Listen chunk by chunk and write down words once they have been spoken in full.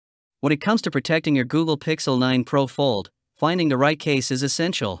When it comes to protecting your Google Pixel 9 Pro Fold, finding the right case is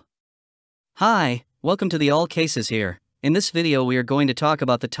essential. Hi, welcome to the All Cases Here. In this video we are going to talk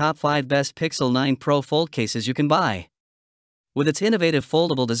about the top 5 best Pixel 9 Pro Fold cases you can buy. With its innovative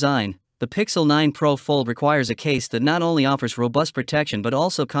foldable design, the Pixel 9 Pro Fold requires a case that not only offers robust protection but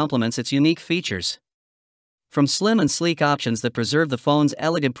also complements its unique features. From slim and sleek options that preserve the phone's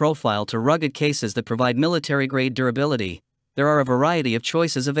elegant profile to rugged cases that provide military-grade durability, there are a variety of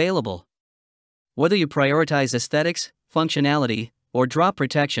choices available. Whether you prioritize aesthetics, functionality, or drop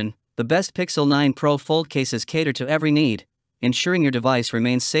protection, the best Pixel 9 Pro Fold cases cater to every need, ensuring your device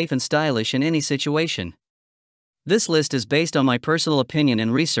remains safe and stylish in any situation. This list is based on my personal opinion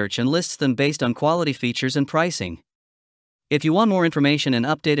and research and lists them based on quality features and pricing. If you want more information and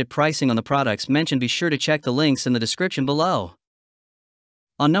updated pricing on the products mentioned, be sure to check the links in the description below.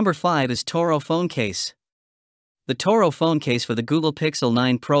 On number 5 is Toro Phone Case. The Toro phone case for the Google Pixel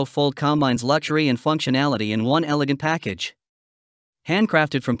 9 Pro Fold combines luxury and functionality in one elegant package.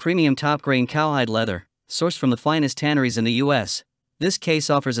 Handcrafted from premium top-grain cowhide leather, sourced from the finest tanneries in the US, this case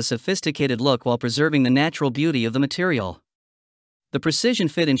offers a sophisticated look while preserving the natural beauty of the material. The precision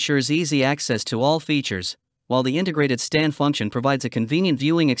fit ensures easy access to all features, while the integrated stand function provides a convenient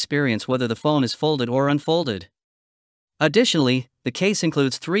viewing experience whether the phone is folded or unfolded. Additionally, the case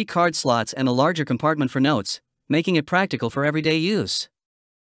includes 3 card slots and a larger compartment for notes, making it practical for everyday use.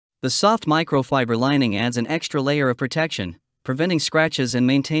 The soft microfiber lining adds an extra layer of protection, preventing scratches and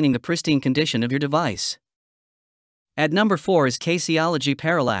maintaining the pristine condition of your device. At number 4 is Caseology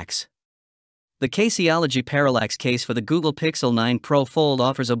Parallax. The Caseology Parallax case for the Google Pixel 9 Pro Fold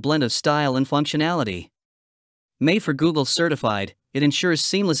offers a blend of style and functionality. Made for Google certified, it ensures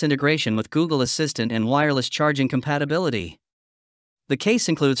seamless integration with Google Assistant and wireless charging compatibility. The case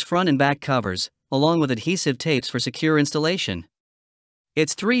includes front and back covers, along with adhesive tapes for secure installation.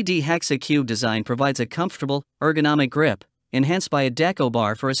 Its 3D hexa-cube design provides a comfortable, ergonomic grip, enhanced by a deco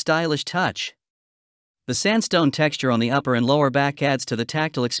bar for a stylish touch. The sandstone texture on the upper and lower back adds to the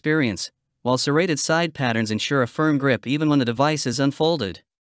tactile experience, while serrated side patterns ensure a firm grip even when the device is unfolded.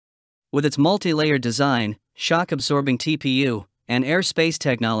 With its multi-layered design, shock-absorbing TPU, and air space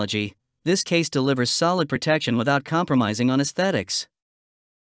technology, this case delivers solid protection without compromising on aesthetics.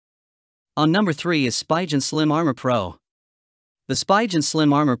 On number 3 is Spigen Slim Armor Pro. The Spigen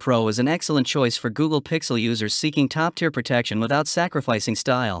Slim Armor Pro is an excellent choice for Google Pixel users seeking top-tier protection without sacrificing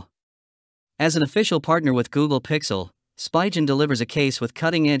style. As an official partner with Google Pixel, Spigen delivers a case with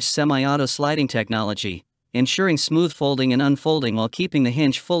cutting-edge semi-auto sliding technology, ensuring smooth folding and unfolding while keeping the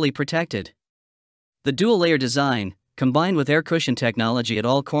hinge fully protected. The dual-layer design, combined with air cushion technology at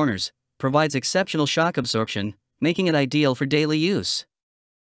all corners, provides exceptional shock absorption, making it ideal for daily use.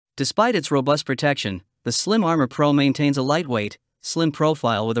 Despite its robust protection, the Slim Armor Pro maintains a lightweight, slim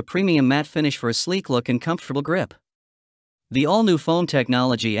profile with a premium matte finish for a sleek look and comfortable grip. The all-new foam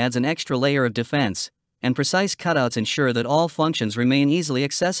technology adds an extra layer of defense, and precise cutouts ensure that all functions remain easily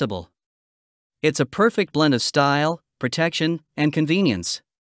accessible. It's a perfect blend of style, protection, and convenience.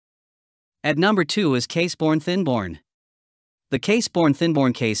 At number 2 is Caseborne Thinborne. The Caseborne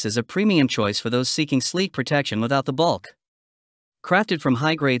Thinborne case is a premium choice for those seeking sleek protection without the bulk. Crafted from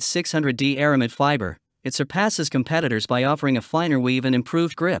high-grade 600D aramid fiber, it surpasses competitors by offering a finer weave and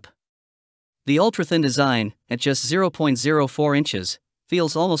improved grip. The ultra-thin design, at just 0.04 inches,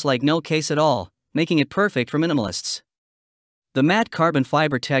 feels almost like no case at all, making it perfect for minimalists. The matte carbon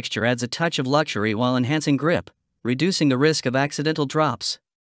fiber texture adds a touch of luxury while enhancing grip, reducing the risk of accidental drops.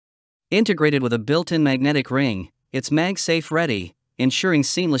 Integrated with a built-in magnetic ring, it's MagSafe ready, ensuring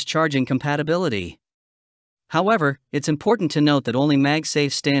seamless charging compatibility. However, it's important to note that only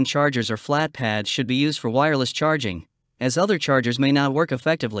MagSafe stand chargers or flat pads should be used for wireless charging, as other chargers may not work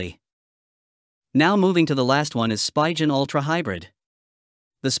effectively. Now moving to the last one is Spigen Ultra Hybrid.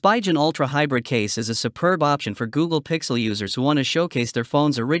 The Spigen Ultra Hybrid case is a superb option for Google Pixel users who want to showcase their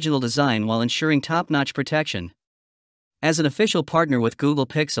phone's original design while ensuring top-notch protection. As an official partner with Google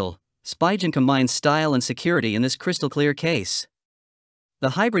Pixel, Spigen combines style and security in this crystal-clear case.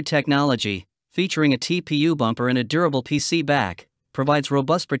 The hybrid technology, featuring a TPU bumper and a durable PC back, provides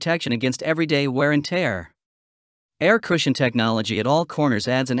robust protection against everyday wear and tear. Air cushion technology at all corners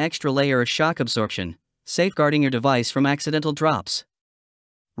adds an extra layer of shock absorption, safeguarding your device from accidental drops.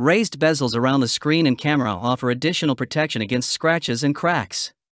 Raised bezels around the screen and camera offer additional protection against scratches and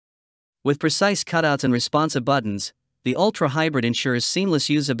cracks. With precise cutouts and responsive buttons, the Ultra Hybrid ensures seamless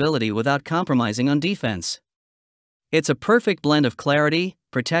usability without compromising on defense. It's a perfect blend of clarity,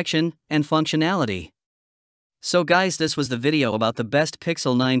 protection, and functionality. So guys, this was the video about the best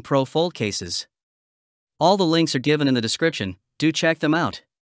Pixel 9 Pro Fold cases. All the links are given in the description, do check them out.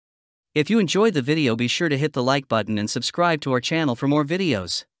 If you enjoyed the video, be sure to hit the like button and subscribe to our channel for more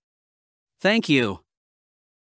videos. Thank you.